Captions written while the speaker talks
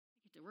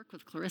Work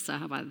with Clarissa,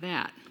 how about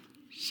that?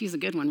 She's a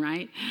good one,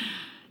 right?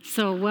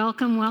 So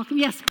welcome.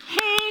 Yes,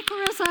 hey,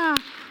 Clarissa.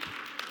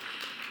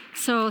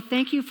 So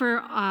thank you for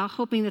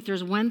hoping that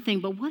there's one thing,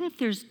 but what if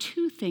there's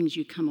two things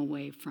you come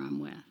away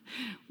from with?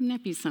 Wouldn't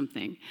that be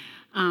something?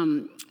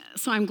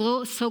 So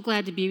I'm so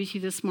glad to be with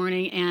you this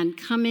morning, and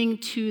coming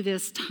to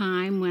this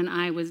time when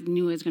I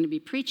knew I was going to be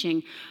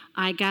preaching,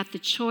 I got the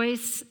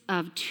choice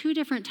of two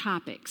different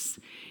topics,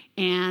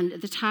 and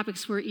the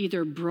topics were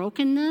either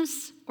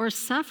brokenness or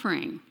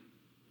suffering.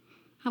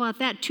 How about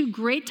that? Two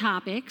great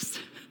topics.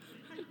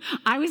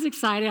 I was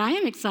excited. I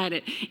am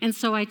excited. And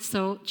so I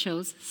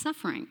chose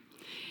suffering.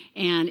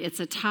 And it's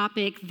a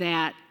topic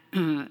that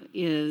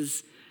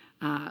is,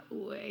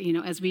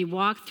 as we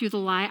walk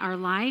through our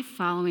life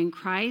following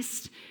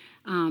Christ,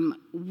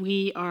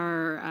 we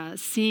are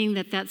seeing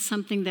that that's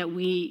something that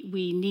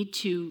we need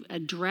to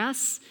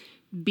address,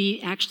 be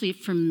actually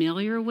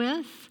familiar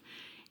with,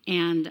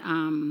 and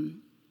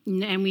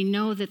we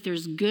know that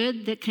there's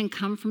good that can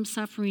come from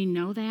suffering. We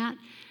know that,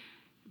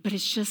 but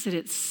it's just that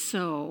it's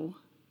so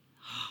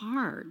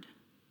hard.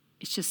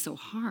 It's just so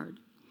hard.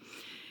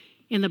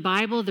 In the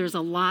Bible, there's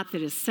a lot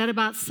that is said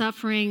about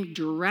suffering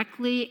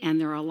directly, and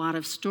there are a lot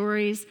of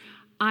stories.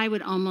 I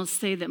would almost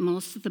say that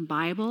most of the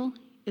Bible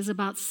is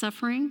about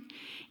suffering.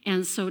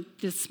 And so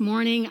this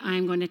morning,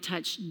 I'm going to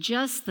touch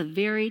just the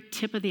very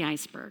tip of the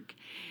iceberg.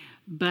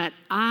 But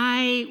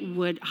I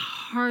would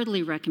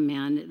hardly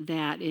recommend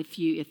that if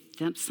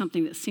that's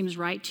something that seems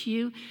right to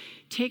you,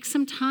 take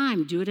some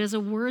time, do it as a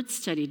word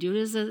study, do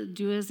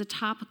it as a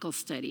topical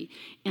study,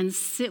 and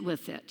sit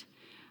with it.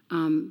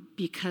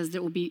 Because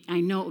I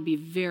know it will be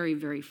very,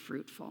 very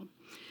fruitful.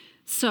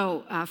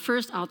 So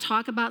first, I'll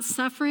talk about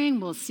suffering.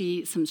 We'll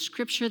see some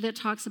scripture that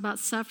talks about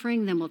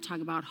suffering. Then we'll talk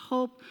about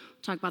hope,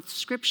 talk about the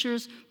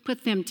scriptures,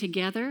 put them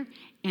together.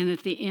 And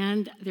at the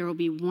end, there will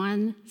be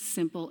one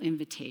simple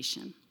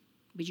invitation.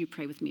 Would you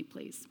pray with me,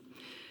 please?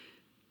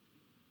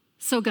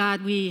 So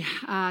God, we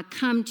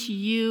come to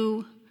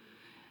you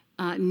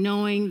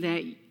knowing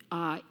that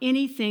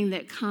anything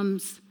that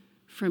comes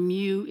from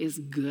you is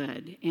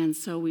good. And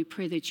so we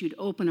pray that you'd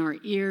open our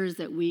ears,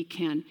 that we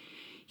can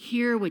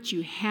hear what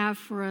you have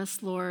for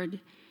us, Lord,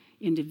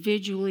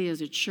 individually, as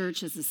a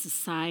church, as a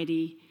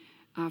society,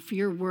 for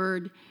your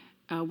word,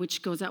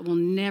 which goes out, will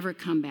never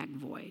come back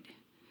void.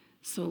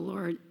 So,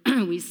 Lord,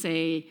 we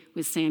say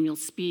with Samuel,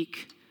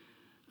 speak,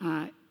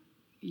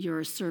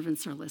 your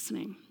servants are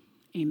listening.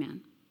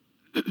 Amen.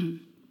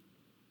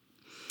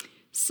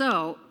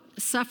 So,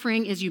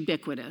 suffering is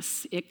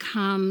ubiquitous. It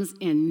comes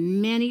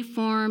in many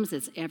forms.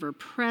 It's ever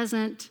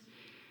present.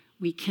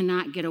 We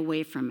cannot get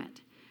away from it.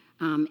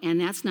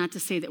 And that's not to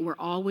say that we're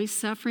always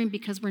suffering,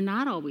 because we're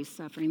not always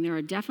suffering. There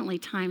are definitely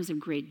times of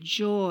great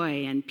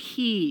joy and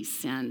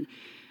peace and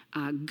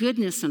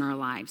goodness in our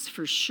lives,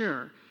 for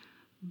sure.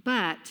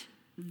 But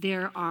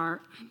there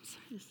are,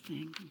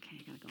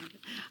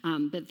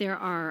 but there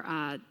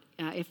are,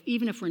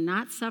 even if we're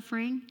not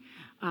suffering,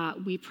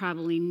 we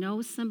probably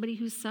know somebody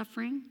who's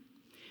suffering.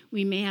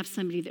 We may have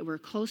somebody that we're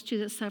close to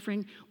that's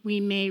suffering. We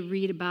may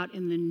read about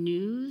in the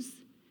news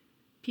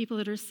people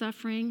that are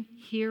suffering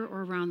here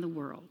or around the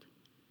world.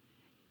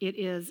 It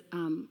is,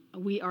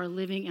 we are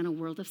living in a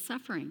world of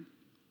suffering.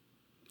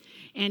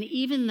 And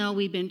even though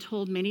we've been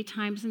told many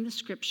times in the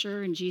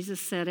scripture, and Jesus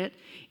said it,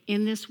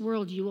 in this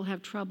world you will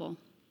have trouble.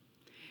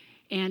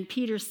 And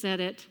Peter said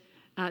it,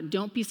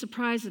 don't be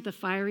surprised at the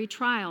fiery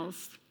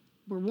trials.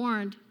 We're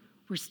warned,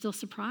 we're still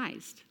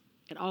surprised.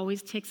 It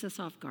always takes us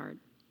off guard.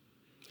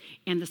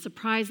 And the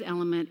surprise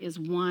element is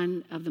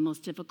one of the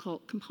most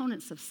difficult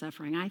components of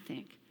suffering, I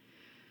think.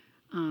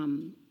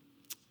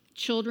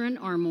 Children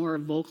are more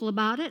vocal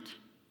about it.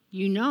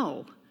 You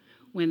know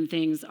when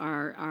things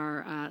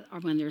are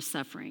when they're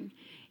suffering.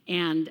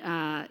 And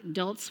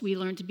adults, we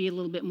learn to be a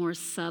little bit more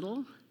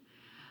subtle.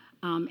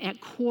 At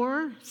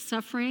core,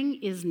 suffering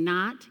is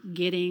not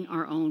getting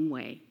our own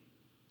way.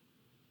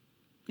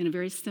 In a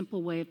very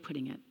simple way of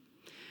putting it.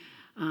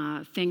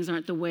 Things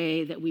aren't the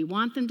way that we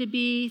want them to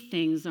be.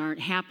 Things aren't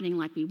happening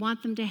like we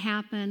want them to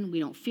happen. We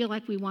don't feel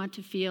like we want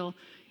to feel.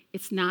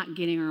 It's not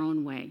getting our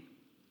own way.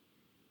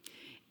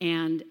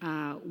 And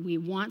we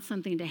want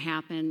something to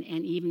happen,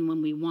 and even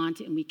when we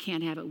want it and we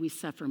can't have it, we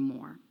suffer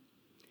more.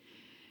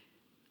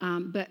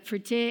 But for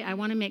today, I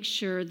want to make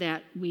sure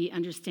that we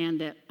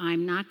understand that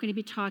I'm not going to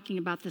be talking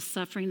about the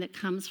suffering that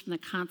comes from the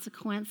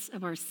consequence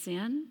of our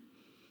sin.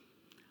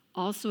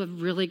 Also a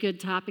really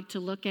good topic to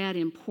look at,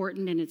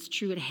 important, and it's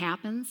true, it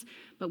happens,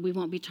 but we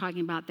won't be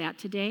talking about that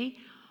today.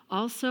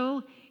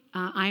 Also,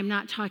 I'm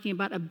not talking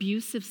about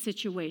abusive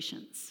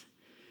situations.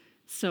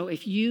 So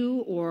if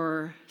you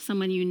or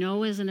someone you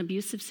know is in an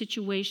abusive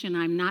situation,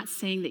 I'm not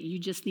saying that you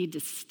just need to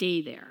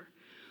stay there.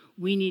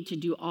 We need to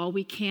do all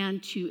we can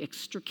to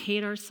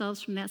extricate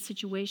ourselves from that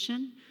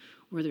situation,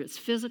 whether it's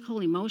physical,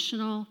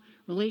 emotional,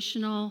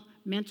 relational,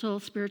 mental,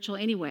 spiritual,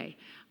 anyway.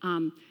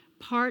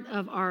 Part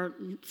of our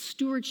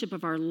stewardship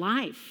of our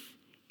life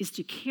is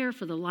to care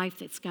for the life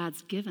that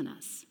God's given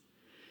us.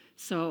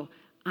 So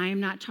I am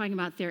not talking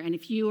about there. And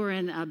if you are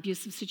in an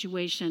abusive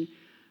situation,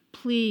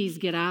 please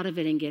get out of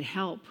it and get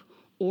help.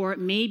 Or it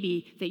may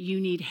be that you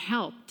need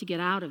help to get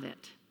out of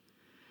it.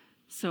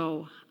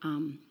 So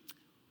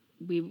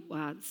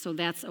so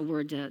that's a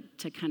word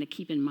to kind of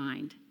keep in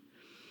mind.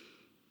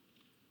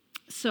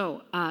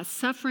 So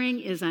suffering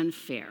is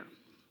unfair.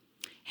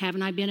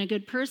 Haven't I been a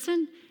good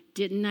person?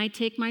 Didn't I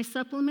take my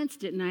supplements?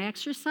 Didn't I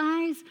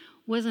exercise?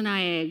 Wasn't I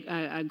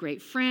a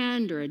great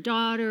friend or a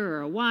daughter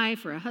or a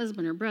wife or a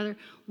husband or brother?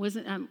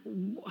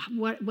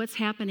 What's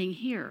happening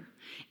here?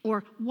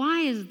 Or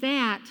why is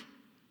that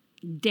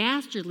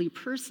dastardly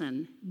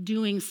person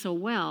doing so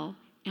well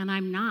and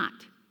I'm not?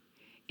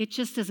 It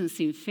just doesn't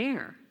seem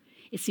fair.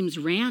 It seems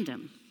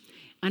random.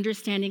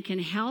 Understanding can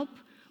help,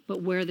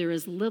 but where there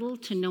is little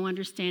to no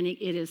understanding,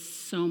 it is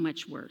so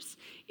much worse.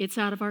 It's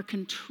out of our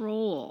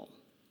control.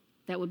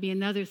 That would be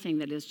another thing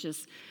that is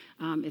just,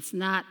 it's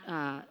not,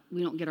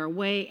 we don't get our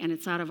way, and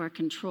it's out of our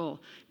control.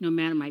 No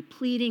matter my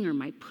pleading or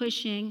my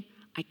pushing,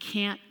 I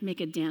can't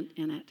make a dent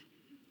in it.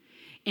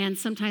 And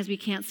sometimes we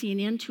can't see an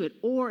end to it.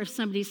 Or if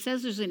somebody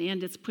says there's an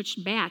end, it's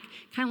pushed back,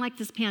 kind of like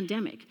this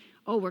pandemic.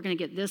 Oh, we're going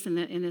to get this, and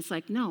it's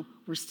like, no,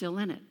 we're still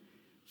in it.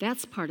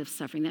 That's part of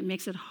suffering. That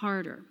makes it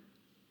harder.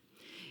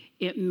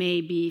 It may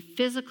be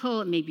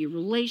physical, it may be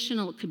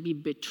relational, it could be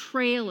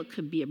betrayal, it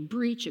could be a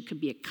breach, it could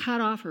be a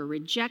cutoff or a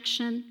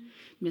rejection,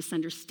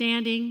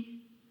 misunderstanding,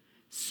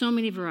 so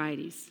many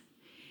varieties.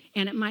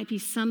 And it might be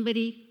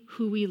somebody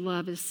who we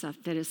love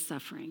that is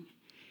suffering.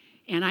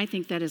 And I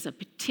think that is a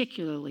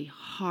particularly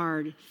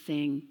hard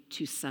thing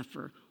to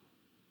suffer,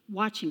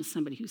 watching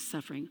somebody who's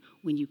suffering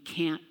when you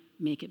can't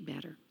make it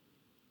better.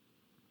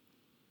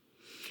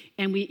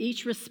 And we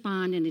each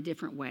respond in a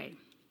different way.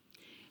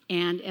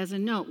 And as a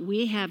note,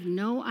 we have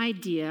no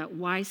idea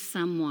why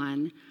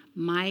someone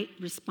might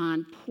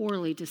respond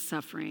poorly to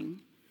suffering.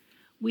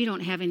 We don't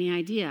have any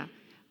idea.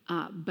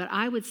 But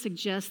I would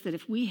suggest that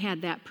if we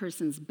had that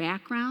person's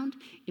background,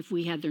 if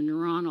we had their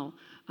neuronal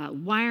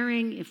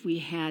wiring, if we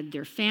had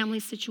their family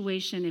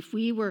situation, if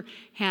we were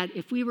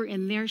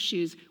in their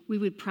shoes, we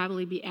would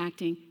probably be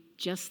acting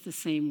just the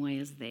same way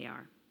as they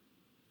are.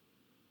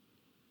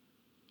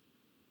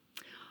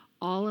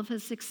 All of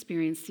us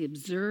experience the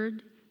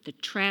absurd, the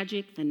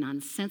tragic, the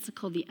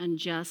nonsensical, the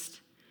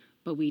unjust,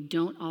 but we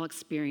don't all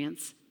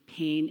experience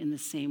pain in the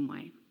same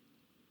way.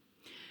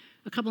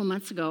 A couple of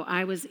months ago,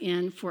 I was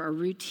in for a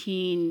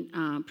routine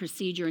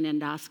procedure, an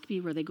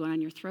endoscopy, where they go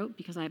down your throat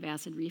because I have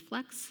acid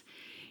reflux.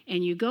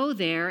 And you go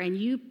there, and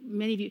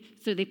many of you,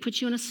 so they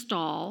put you in a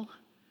stall.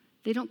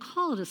 They don't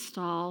call it a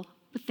stall,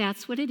 but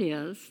that's what it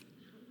is,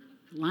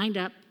 lined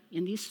up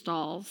in these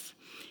stalls,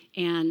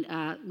 and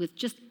with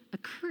just a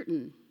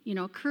curtain.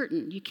 A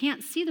curtain. You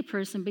can't see the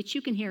person, but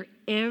you can hear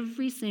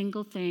every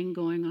single thing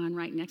going on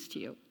right next to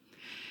you.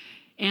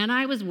 And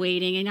I was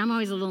waiting, and I'm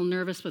always a little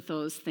nervous with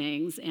those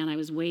things, and I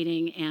was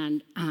waiting,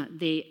 and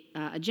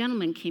a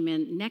gentleman came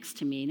in next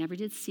to me, never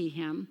did see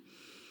him,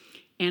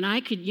 and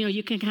I could,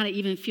 you can kind of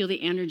even feel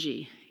the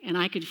energy, and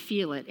I could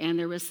feel it, and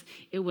it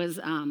was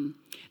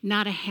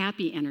not a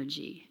happy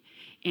energy.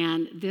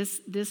 And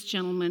this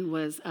gentleman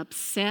was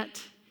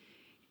upset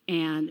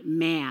and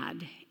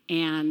mad.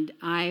 And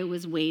I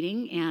was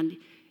waiting, and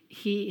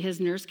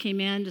his nurse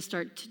came in to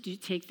start to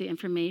take the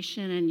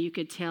information, and you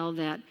could tell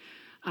that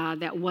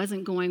that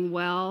wasn't going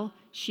well.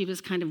 She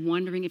was kind of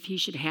wondering if he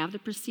should have the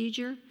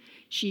procedure.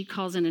 She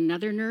calls in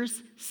another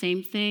nurse,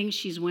 same thing.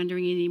 She's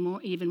wondering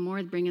even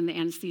more, bring in the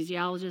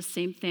anesthesiologist,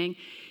 same thing.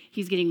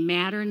 He's getting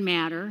madder and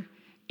madder,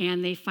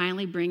 and they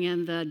finally bring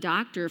in the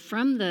doctor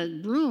from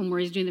the room where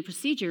he's doing the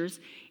procedures,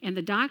 and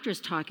the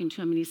doctor's talking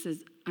to him, and he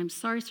says, "I'm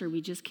sorry, sir,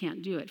 we just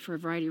can't do it for a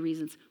variety of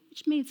reasons,"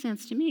 which made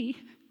sense to me,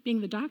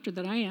 being the doctor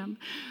that I am.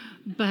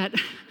 But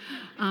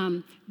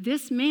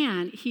this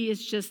man, he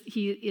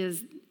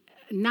is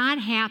not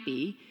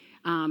happy,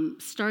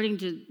 starting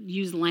to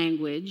use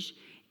language,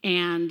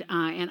 and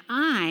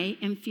I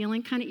am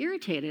feeling kind of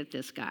irritated at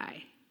this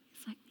guy.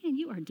 It's like, man,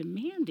 you are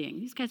demanding.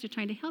 These guys are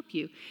trying to help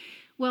you.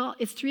 Well,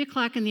 it's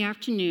 3:00 in the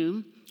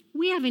afternoon.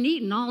 We haven't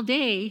eaten all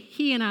day,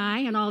 he and I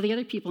and all the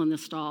other people in the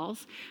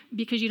stalls,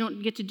 because you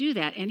don't get to do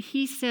that. And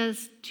he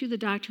says to the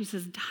doctor, he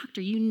says,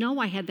 "Doctor,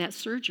 I had that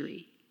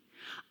surgery.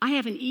 I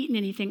haven't eaten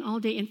anything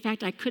all day. In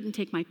fact, I couldn't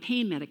take my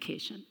pain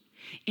medication.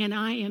 And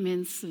I am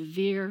in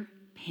severe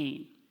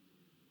pain."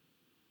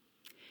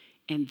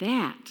 And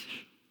that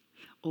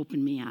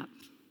opened me up.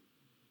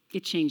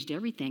 It changed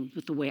everything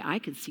with the way I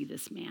could see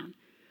this man.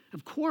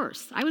 Of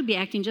course, I would be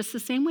acting just the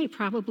same way,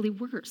 probably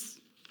worse.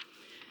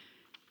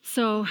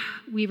 So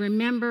we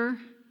remember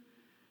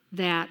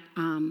that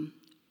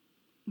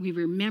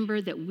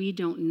we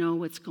don't know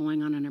what's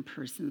going on in a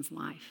person's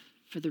life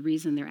for the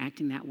reason they're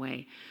acting that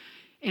way.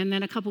 And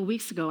then a couple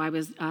weeks ago, I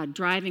was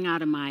driving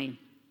out of my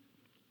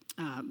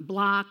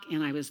block,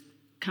 and I was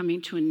coming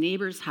to a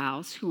neighbor's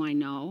house who I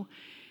know,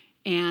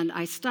 and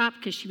I stopped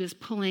because she was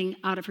pulling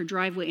out of her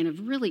driveway in a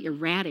really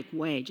erratic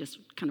way, just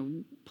kind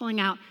of pulling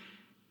out,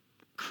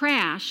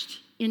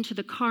 crashed into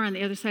the car on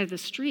the other side of the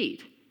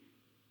street.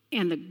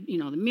 And the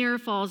mirror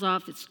falls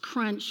off, it's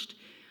crunched.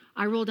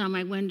 I roll down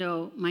my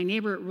window, my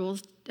neighbor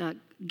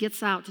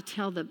gets out to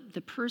tell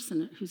the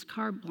person whose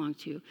car belonged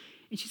to,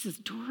 and she says,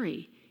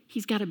 Dory,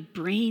 he's got a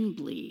brain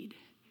bleed.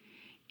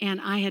 And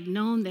I had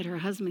known that her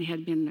husband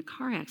had been in a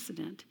car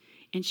accident,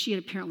 and she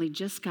had apparently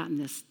just gotten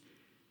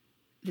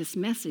this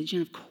message,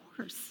 and of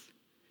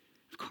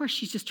course,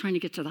 she's just trying to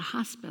get to the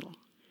hospital.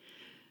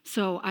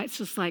 So it's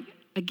just like,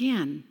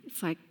 again,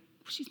 it's like,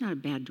 she's not a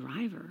bad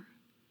driver.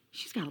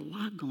 She's got a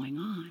lot going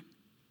on.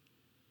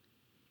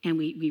 And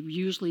we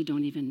usually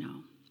don't even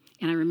know.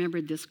 And I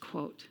remembered this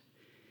quote,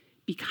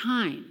 be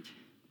kind,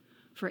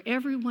 for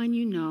everyone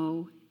you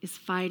know is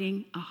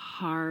fighting a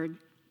hard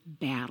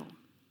battle.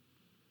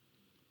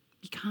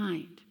 Be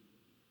kind.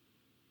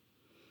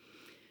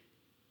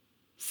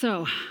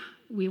 So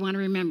we want to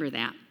remember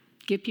that.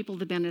 Give people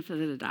the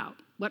benefit of the doubt.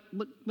 What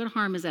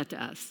harm is that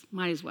to us?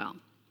 Might as well.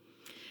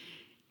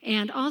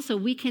 And also,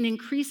 we can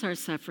increase our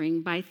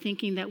suffering by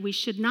thinking that we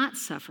should not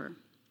suffer,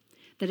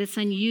 that it's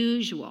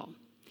unusual.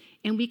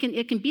 And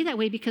it can be that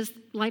way because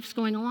life's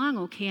going along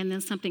okay, and then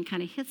something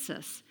kind of hits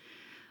us.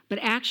 But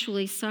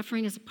actually,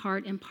 suffering is a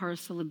part and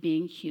parcel of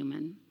being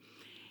human.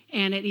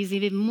 And it is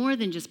even more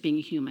than just being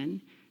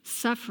human.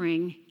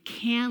 Suffering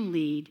can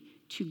lead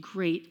to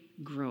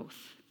great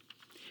growth.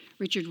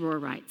 Richard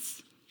Rohr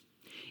writes,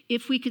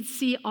 if we could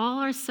see all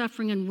our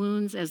suffering and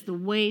wounds as the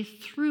way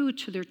through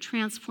to their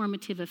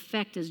transformative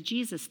effect as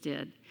Jesus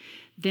did,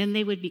 then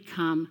they would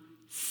become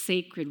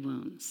sacred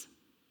wounds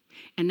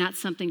and not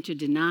something to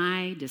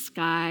deny,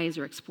 disguise,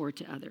 or export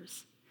to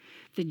others.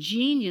 The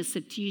genius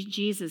of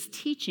Jesus'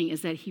 teaching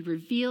is that he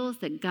reveals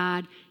that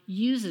God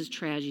uses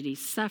tragedy,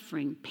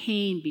 suffering,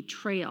 pain,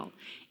 betrayal,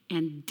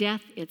 and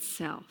death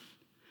itself,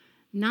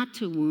 not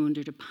to wound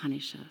or to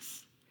punish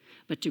us,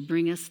 but to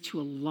bring us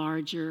to a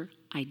larger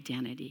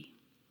identity.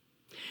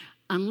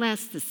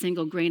 Unless the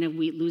single grain of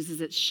wheat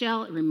loses its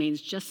shell, it remains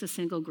just a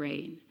single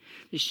grain.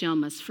 The shell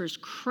must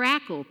first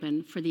crack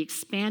open for the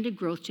expanded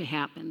growth to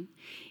happen.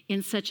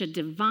 In such a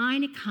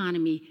divine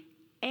economy,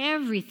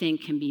 everything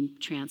can be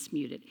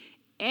transmuted,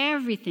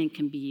 everything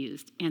can be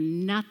used,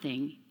 and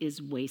nothing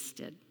is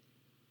wasted.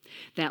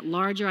 That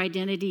larger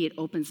identity, it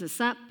opens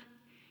us up,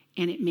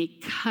 and it may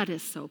cut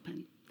us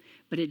open.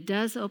 But it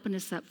does open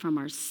us up from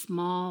our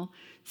small,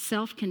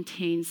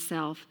 self-contained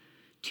self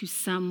to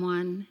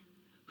someone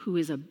who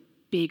is a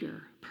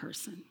bigger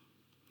person.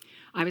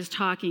 I was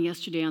talking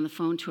yesterday on the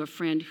phone to a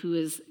friend who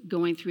is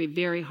going through a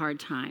very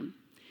hard time.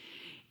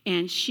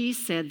 And she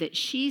said that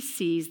she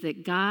sees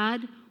that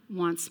God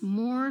wants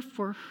more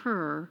for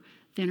her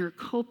than her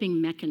coping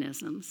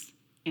mechanisms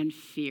and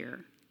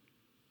fear.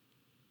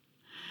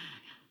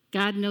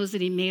 God knows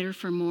that he made her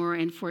for more,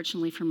 and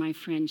fortunately for my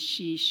friend,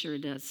 she sure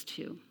does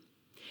too.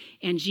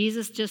 And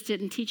Jesus just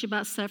didn't teach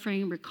about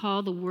suffering.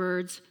 Recall the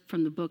words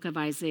from the book of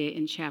Isaiah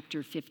in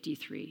chapter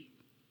 53.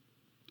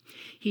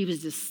 He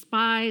was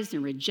despised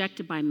and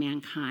rejected by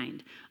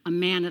mankind, a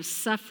man of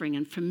suffering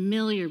and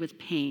familiar with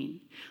pain,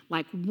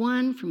 like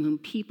one from whom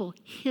people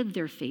hid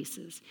their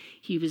faces.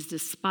 He was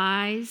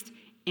despised,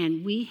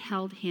 and we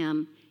held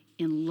him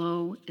in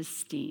low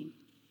esteem.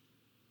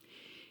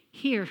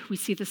 Here we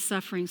see the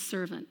suffering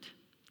servant,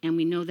 and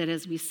we know that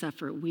as we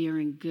suffer, we are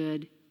in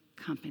good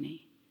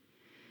company.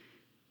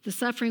 The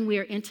suffering we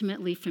are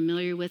intimately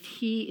familiar with,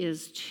 he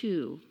is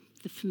too.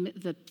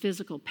 The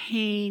physical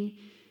pain,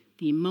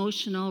 the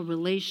emotional,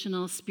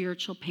 relational,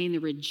 spiritual pain, the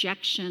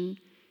rejection,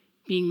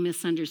 being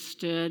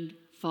misunderstood,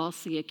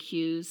 falsely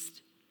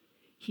accused.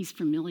 He's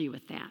familiar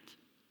with that,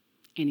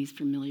 and he's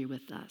familiar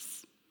with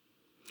us.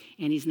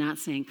 And he's not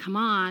saying, come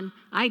on,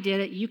 I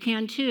did it, you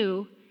can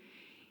too.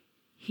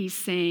 He's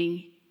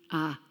saying,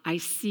 I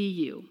see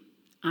you.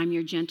 I'm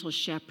your gentle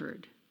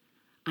shepherd.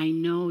 I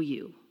know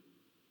you.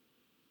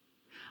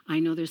 I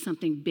know there's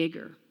something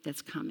bigger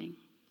that's coming.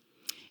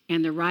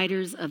 And the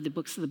writers of the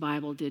books of the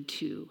Bible did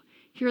too.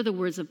 Here are the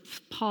words of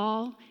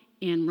Paul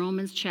in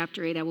Romans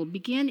chapter 8. I will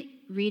begin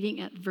reading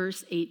at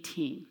verse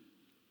 18.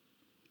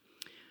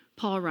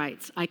 Paul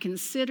writes, I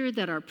consider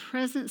that our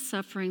present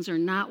sufferings are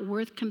not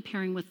worth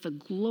comparing with the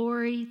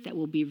glory that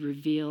will be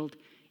revealed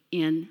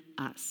in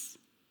us.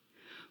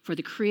 For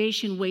the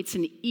creation waits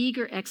in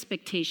eager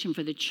expectation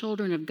for the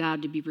children of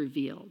God to be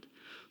revealed.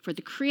 For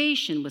the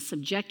creation was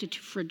subjected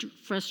to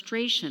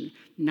frustration,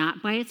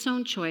 not by its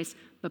own choice,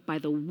 but by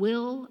the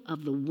will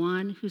of the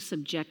one who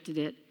subjected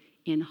it,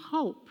 in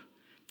hope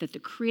that the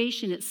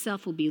creation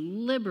itself will be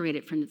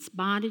liberated from its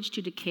bondage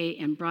to decay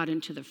and brought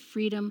into the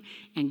freedom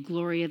and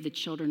glory of the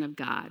children of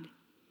God.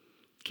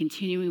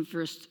 Continuing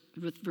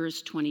with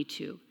verse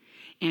 22.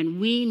 And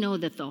we know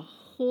that the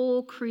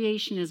whole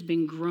creation has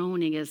been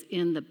groaning as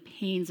in the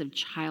pains of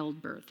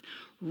childbirth,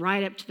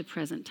 right up to the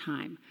present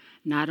time.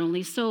 Not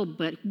only so,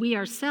 but we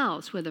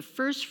ourselves, who are the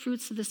first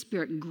fruits of the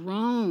Spirit,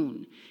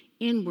 groan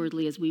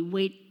inwardly as we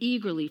wait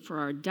eagerly for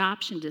our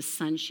adoption to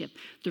sonship,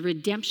 the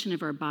redemption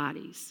of our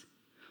bodies.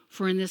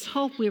 For in this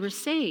hope we were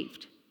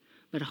saved.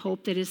 But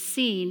hope that is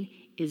seen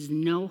is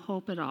no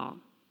hope at all.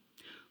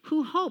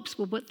 Who hopes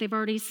for what they've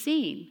already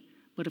seen?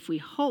 But if we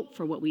hope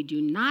for what we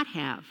do not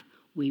have,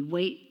 we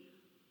wait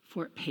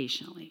for it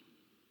patiently.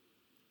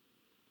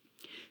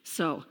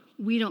 So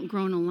we don't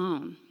groan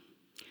alone.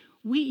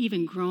 We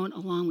even groan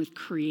along with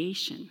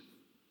creation.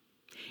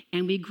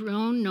 And we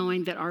groan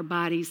knowing that our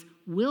bodies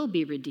will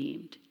be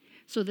redeemed,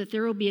 so that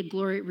there will be a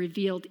glory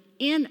revealed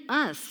in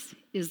us,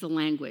 is the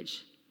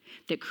language,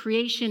 that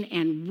creation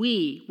and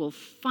we will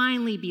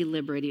finally be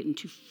liberated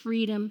into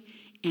freedom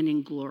and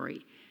in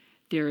glory.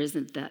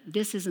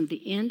 This isn't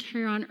the end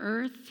here on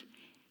earth.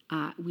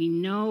 We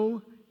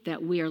know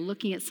that we are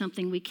looking at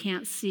something we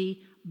can't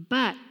see,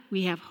 but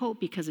we have hope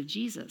because of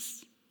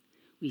Jesus.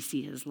 We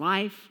see his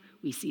life,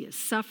 we see his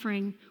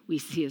suffering, we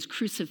see his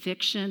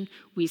crucifixion,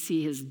 we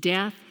see his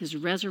death, his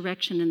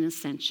resurrection and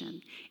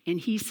ascension. And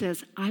he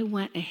says, I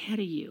went ahead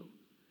of you.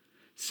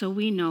 So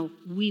we know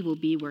we will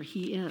be where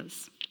he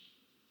is.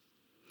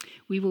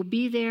 We will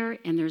be there,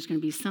 and there's going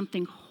to be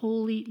something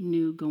wholly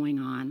new going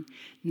on,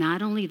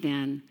 not only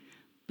then,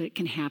 but it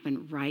can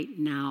happen right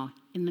now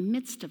in the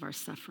midst of our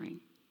suffering.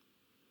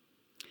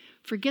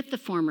 Forget the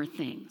former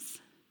things.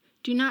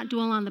 Do not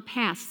dwell on the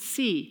past.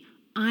 See,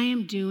 I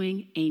am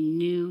doing a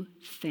new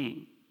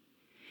thing.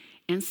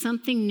 And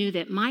something new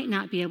that might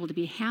not be able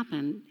to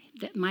happen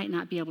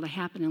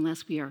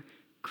unless we are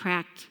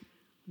cracked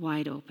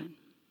wide open.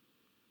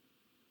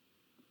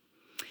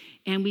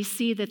 And we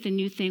see that the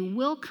new thing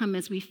will come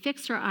as we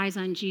fix our eyes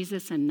on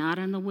Jesus and not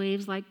on the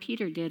waves like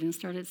Peter did and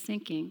started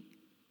sinking.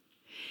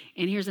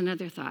 And here's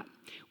another thought.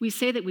 We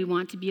say that we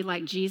want to be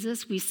like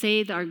Jesus. We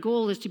say that our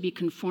goal is to be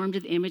conformed to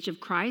the image of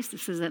Christ. It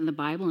says that in the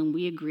Bible, and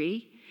we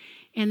agree.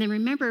 And then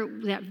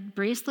remember that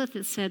bracelet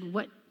that said,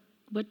 what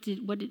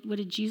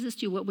did Jesus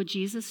do? What would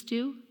Jesus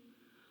do?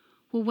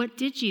 Well, what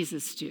did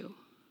Jesus do?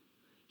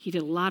 He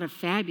did a lot of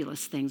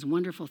fabulous things,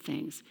 wonderful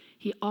things.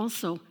 He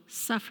also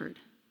suffered.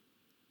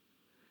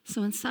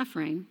 So in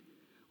suffering,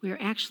 we are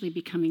actually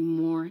becoming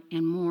more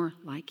and more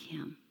like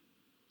him.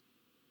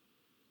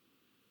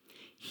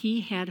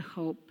 He had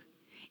hope,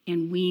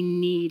 and we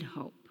need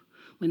hope.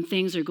 When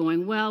things are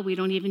going well, we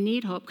don't even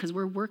need hope because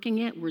we're working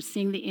it. We're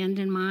seeing the end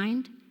in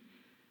mind.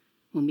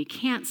 When we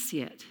can't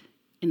see it,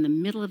 in the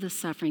middle of the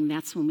suffering,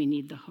 that's when we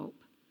need the hope.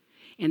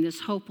 And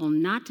this hope will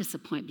not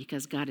disappoint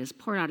because God has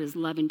poured out his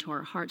love into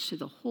our hearts through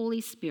the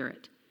Holy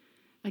Spirit.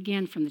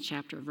 Again, from the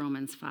chapter of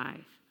Romans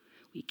 5.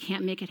 We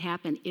can't make it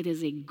happen. It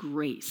is a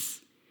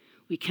grace.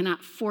 We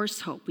cannot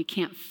force hope. We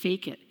can't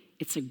fake it.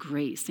 It's a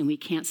grace. And we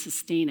can't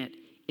sustain it.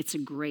 It's a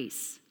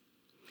grace.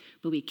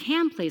 But we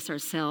can place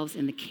ourselves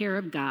in the care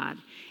of God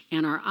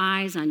and our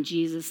eyes on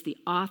Jesus, the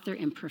author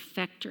and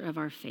perfecter of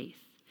our faith,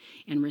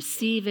 and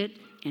receive it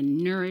and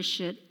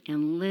nourish it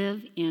and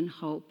live in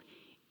hope,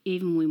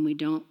 even when we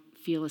don't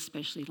feel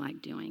especially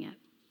like doing it.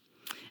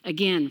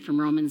 Again, from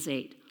Romans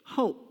 8,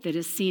 hope that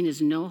is seen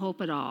is no hope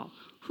at all.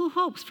 Who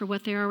hopes for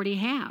what they already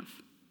have?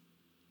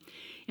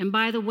 And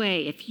by the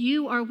way, if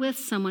you are with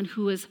someone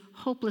who is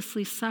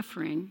hopelessly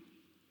suffering,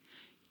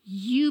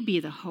 you be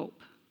the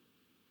hope.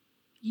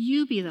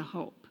 You be the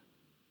hope.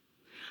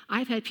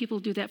 I've had people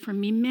do that for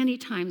me many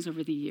times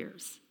over the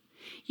years.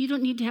 You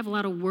don't need to have a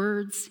lot of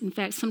words. In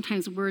fact,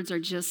 sometimes words are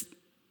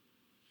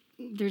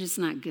they're just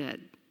not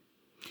good.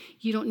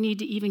 You don't need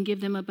to even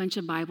give them a bunch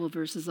of Bible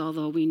verses,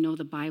 although we know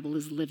the Bible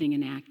is living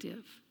and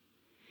active.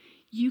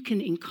 You can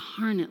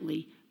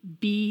incarnately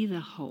be the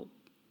hope.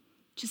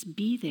 Just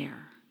be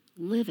there.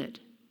 Live it.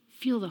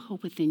 Feel the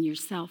hope within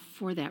yourself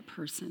for that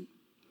person.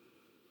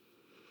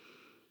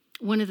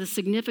 One of the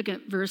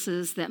significant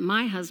verses that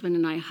my husband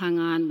and I hung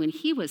on when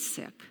he was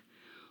sick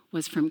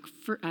was from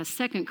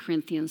 2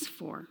 Corinthians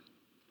 4.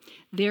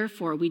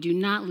 Therefore, we do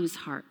not lose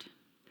heart.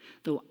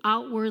 Though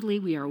outwardly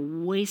we are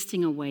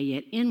wasting away,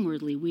 yet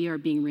inwardly we are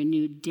being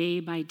renewed day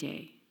by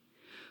day.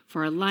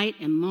 For our light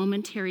and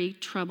momentary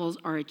troubles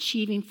are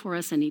achieving for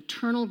us an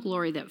eternal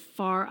glory that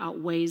far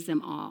outweighs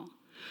them all.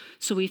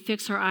 So we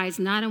fix our eyes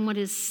not on what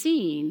is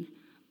seen,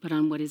 but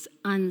on what is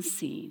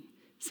unseen,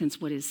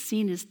 since what is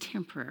seen is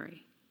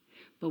temporary,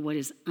 but what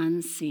is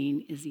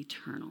unseen is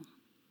eternal.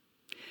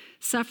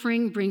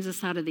 Suffering brings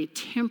us out of the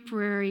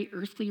temporary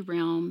earthly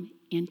realm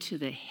into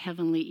the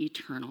heavenly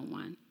eternal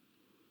one.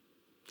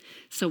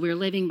 So we're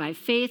living by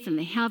faith in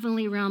the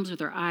heavenly realms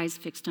with our eyes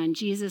fixed on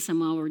Jesus, and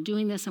while we're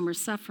doing this and we're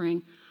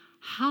suffering,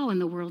 how in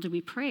the world do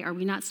we pray? Are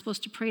we not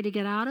supposed to pray to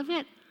get out of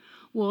it?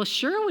 Well,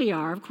 sure we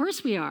are. Of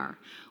course we are.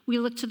 We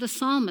look to the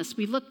psalmist.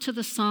 We look to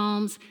the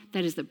Psalms.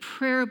 That is the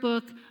prayer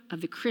book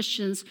of the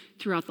Christians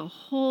throughout the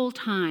whole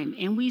time.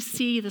 And we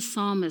see the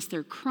psalmists.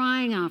 They're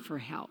crying out for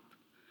help.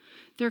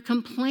 They're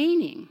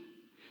complaining.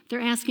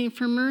 They're asking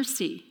for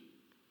mercy.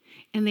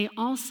 And they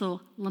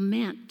also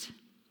lament.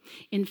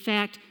 In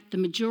fact, the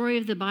majority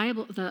of the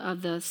Bible,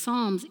 of the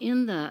Psalms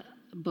in the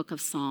book of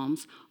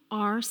Psalms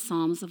are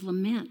Psalms of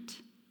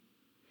lament.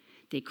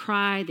 They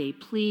cry, they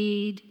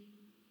plead,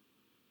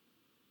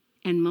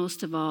 and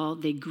most of all,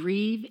 they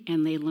grieve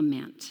and they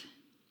lament.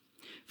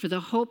 For the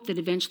hope that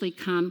eventually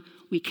come,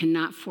 we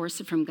cannot force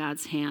it from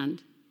God's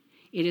hand.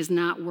 It is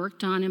not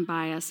worked on and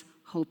by us.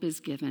 Hope is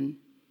given,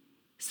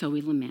 so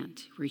we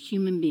lament. We're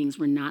human beings.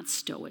 We're not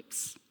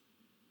Stoics.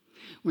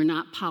 We're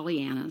not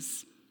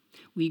Pollyannas.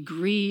 We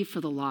grieve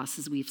for the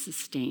losses we've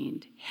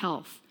sustained,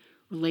 health,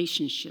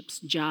 relationships,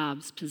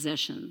 jobs,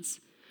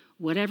 possessions.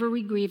 whatever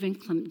we grieve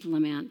and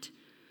lament,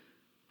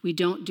 we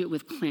don't do it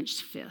with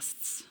clenched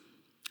fists,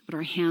 but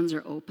our hands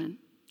are open,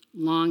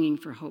 longing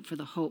for hope, for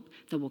the hope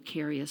that will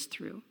carry us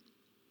through.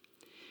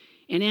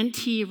 And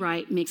N.T.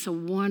 Wright makes a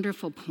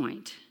wonderful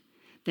point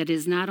that it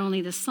is not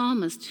only the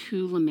psalmist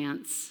who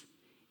laments,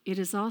 it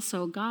is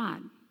also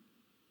God.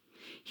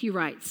 He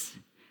writes,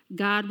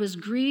 God was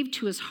grieved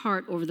to his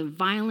heart over the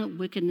violent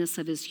wickedness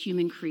of his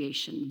human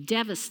creation,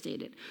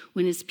 devastated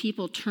when his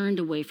people turned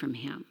away from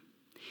him.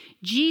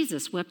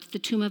 Jesus wept at the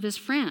tomb of his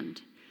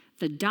friend.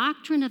 The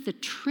doctrine of the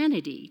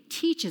Trinity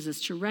teaches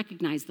us to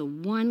recognize the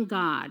one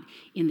God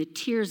in the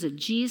tears of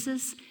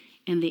Jesus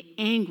and the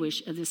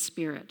anguish of the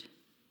Spirit.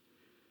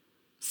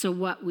 So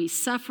what we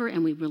suffer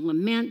and we will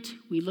lament,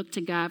 we look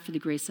to God for the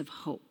grace of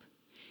hope.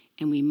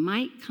 And we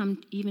might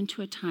come even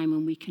to a time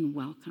when we can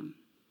welcome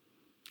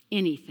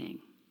anything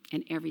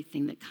and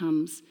everything that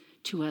comes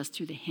to us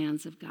through the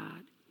hands of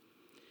God.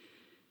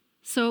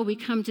 So we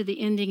come to the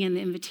ending and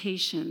the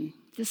invitation.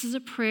 This is a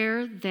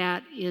prayer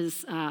that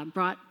is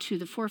brought to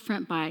the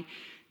forefront by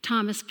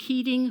Thomas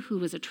Keating, who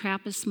was a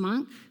Trappist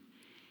monk.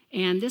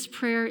 And this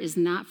prayer is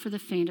not for the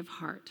faint of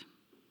heart.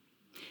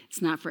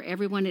 It's not for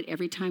everyone at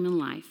every time in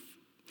life,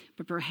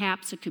 but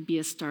perhaps it could be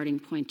a starting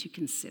point to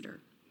consider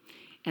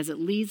as it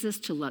leads us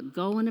to let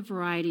go in a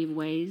variety of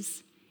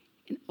ways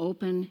and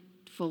open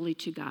fully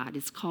to God.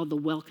 It's called the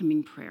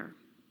welcoming prayer.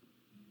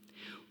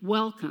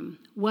 Welcome,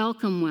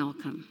 welcome,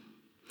 welcome.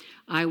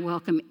 I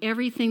welcome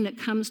everything that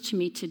comes to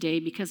me today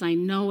because I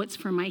know it's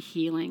for my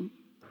healing.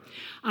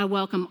 I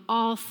welcome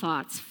all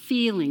thoughts,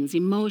 feelings,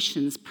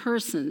 emotions,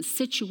 persons,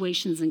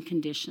 situations, and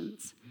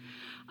conditions.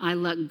 I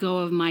let go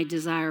of my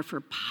desire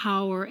for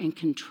power and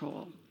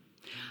control.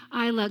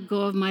 I let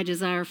go of my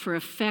desire for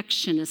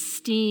affection,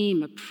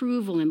 esteem,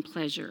 approval, and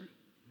pleasure.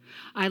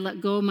 I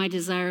let go of my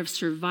desire of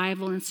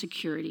survival and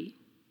security.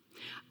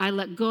 I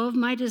let go of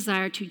my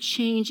desire to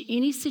change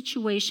any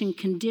situation,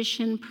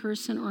 condition,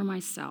 person, or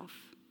myself.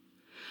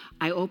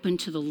 I open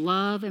to the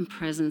love and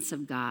presence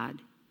of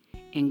God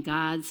and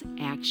God's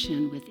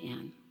action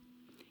within.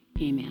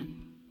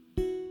 Amen.